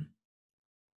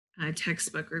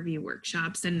textbook review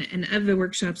workshops, and of the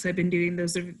workshops I've been doing,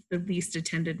 those are the least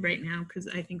attended right now because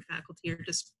I think faculty are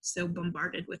just so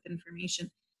bombarded with information,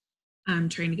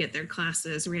 trying to get their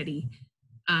classes ready.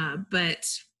 But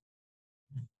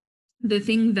the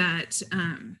thing that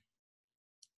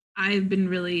I've been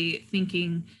really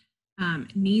thinking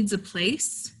needs a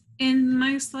place in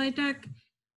my slide deck,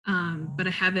 but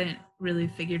I haven't really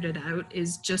figured it out,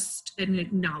 is just an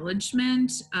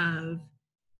acknowledgement of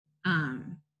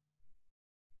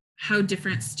how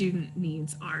different student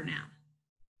needs are now,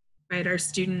 right? Our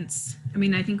students, I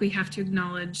mean, I think we have to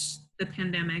acknowledge the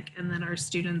pandemic and that our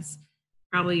students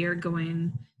probably are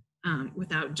going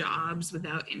without jobs,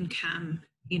 without income,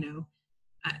 you know,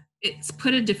 it's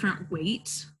put a different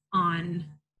weight on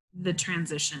the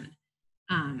transition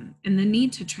and the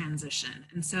need to transition.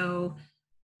 And so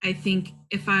I think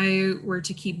if I were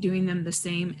to keep doing them the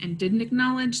same and didn't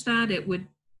acknowledge that, it would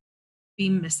be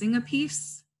missing a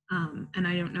piece. And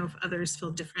I don't know if others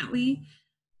feel differently.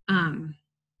 The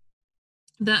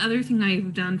other thing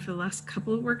I've done for the last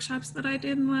couple of workshops that I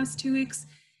did in the last 2 weeks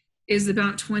is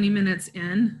about 20 minutes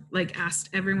in, like asked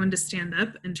everyone to stand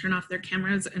up and turn off their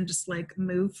cameras and just like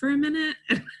move for a minute.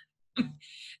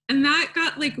 And that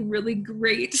got like really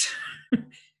great,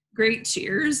 great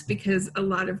cheers, because a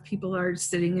lot of people are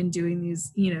sitting and doing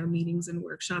these, you know, meetings and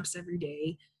workshops every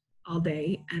day, all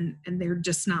day, and they're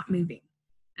just not moving.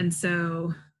 And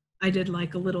so I did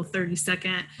like a little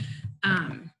 30-second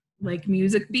like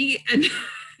music beat and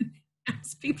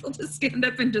asked people to stand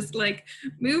up and just like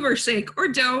move or shake, or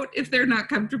don't if they're not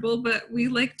comfortable, but we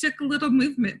like took a little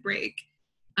movement break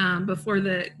before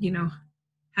the, you know,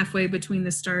 halfway between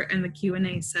the start and the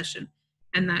Q&A session.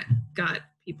 And that got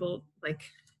people like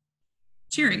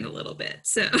cheering a little bit.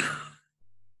 So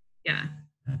yeah,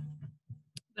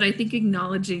 but I think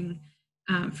acknowledging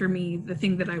for me, the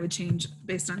thing that I would change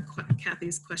based on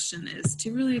Kathy's question is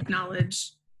to really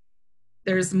acknowledge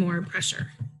there's more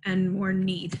pressure and more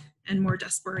need and more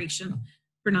desperation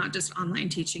for not just online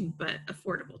teaching, but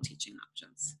affordable teaching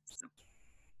options. So.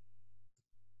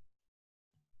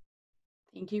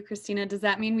 Thank you, Christina. Does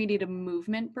that mean we need a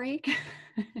movement break?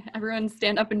 Everyone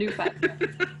stand up and do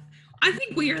 5. I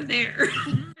think we are there.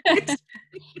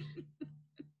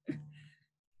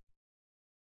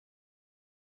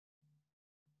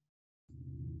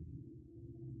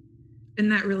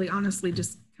 And that really honestly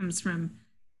just comes from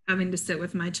having to sit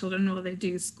with my children while they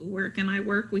do schoolwork and I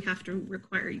work. We have to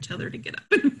require each other to get up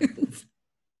and move.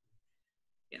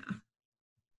 Yeah.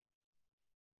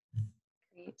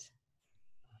 Great.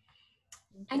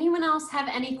 Anyone else have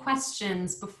any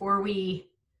questions before we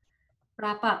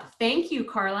wrap up? Thank you,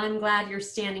 Carla. I'm glad you're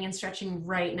standing and stretching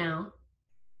right now.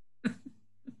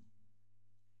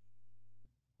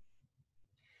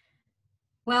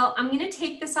 Well, I'm going to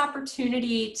take this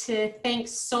opportunity to thank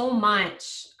so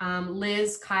much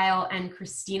Liz, Kyle, and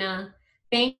Christina.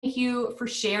 Thank you for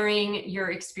sharing your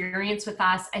experience with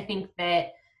us. I think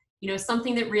that, you know,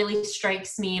 something that really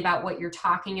strikes me about what you're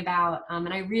talking about,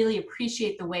 and I really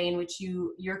appreciate the way in which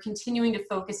you're continuing to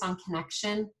focus on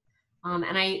connection.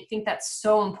 And I think that's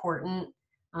so important.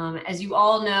 As you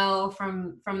all know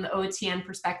from the OTN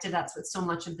perspective, that's what so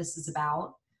much of this is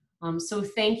about. So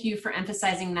thank you for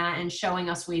emphasizing that and showing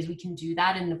us ways we can do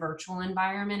that in the virtual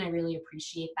environment. I really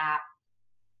appreciate that.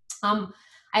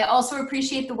 I also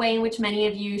appreciate the way in which many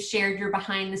of you shared your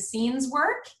behind the scenes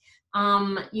work.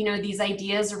 You know, these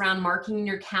ideas around marking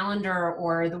your calendar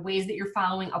or the ways that you're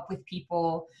following up with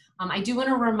people. I do want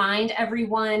to remind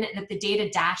everyone that the data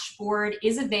dashboard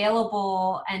is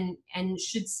available and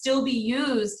should still be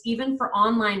used even for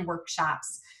online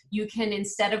workshops. You can,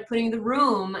 instead of putting the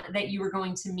room that you were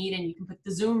going to meet in, you can put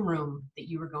the Zoom room that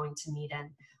you were going to meet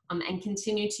in, and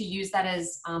continue to use that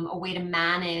as a way to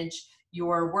manage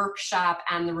your workshop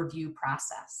and the review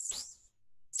process.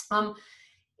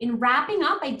 In wrapping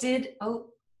up,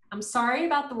 I'm sorry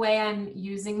about the way I'm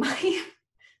using my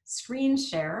screen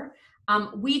share.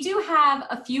 We do have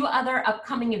a few other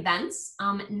upcoming events.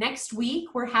 Next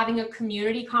week, we're having a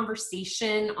community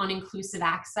conversation on inclusive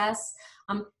access.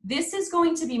 This is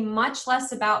going to be much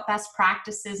less about best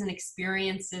practices and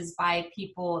experiences by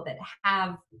people that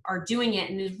are doing it,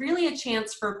 and is really a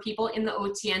chance for people in the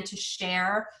OTN to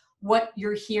share what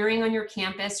you're hearing on your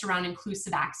campus around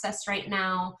inclusive access right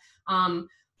now.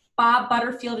 Bob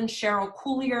Butterfield and Cheryl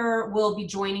Coulier will be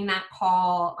joining that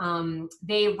call.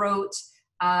 They wrote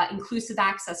inclusive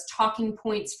access talking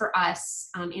points for us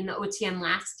in the OTN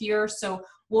last year. So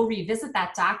we'll revisit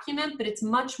that document, but it's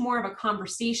much more of a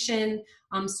conversation.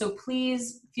 So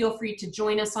please feel free to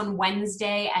join us on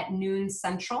Wednesday at noon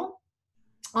Central.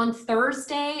 On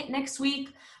Thursday next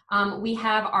week, we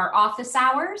have our office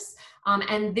hours,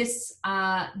 and this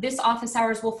office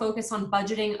hours will focus on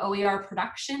budgeting OER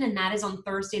production, and that is on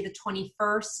Thursday the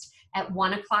 21st at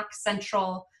 1 o'clock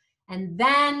Central. And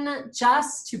then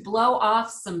just to blow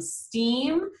off some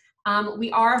steam,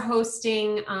 we are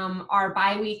hosting our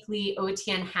bi-weekly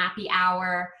OTN happy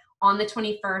hour on the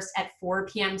 21st at 4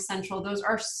 p.m. Central. Those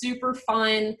are super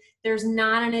fun. There's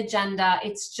not an agenda.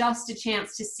 It's just a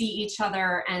chance to see each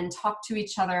other and talk to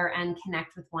each other and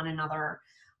connect with one another.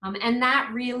 And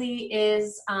that really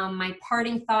is my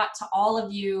parting thought to all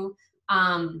of you.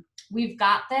 We've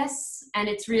got this, and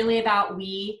it's really about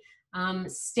we.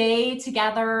 Stay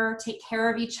together, take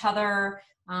care of each other,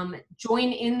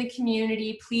 join in the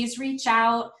community. Please reach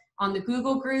out on the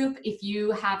Google group if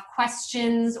you have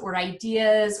questions or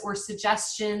ideas or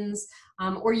suggestions,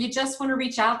 or you just want to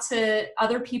reach out to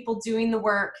other people doing the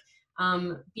work,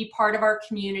 be part of our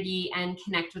community and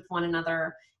connect with one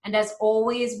another. And as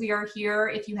always, we are here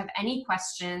if you have any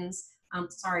questions.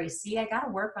 Sorry, see, I got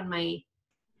to work on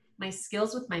my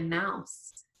skills with my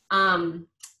mouse.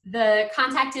 The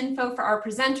contact info for our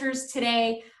presenters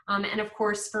today, and of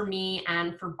course for me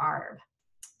and for Barb.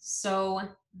 So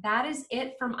that is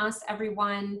it from us,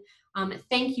 everyone.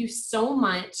 Thank you so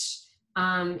much.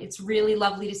 It's really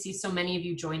lovely to see so many of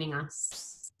you joining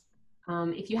us.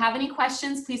 If you have any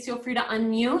questions, please feel free to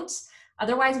unmute.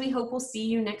 Otherwise, we hope we'll see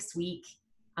you next week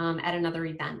at another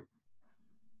event.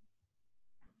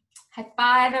 High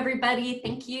five, everybody.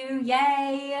 Thank you.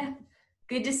 Yay.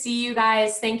 Good to see you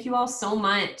guys. Thank you all so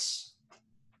much.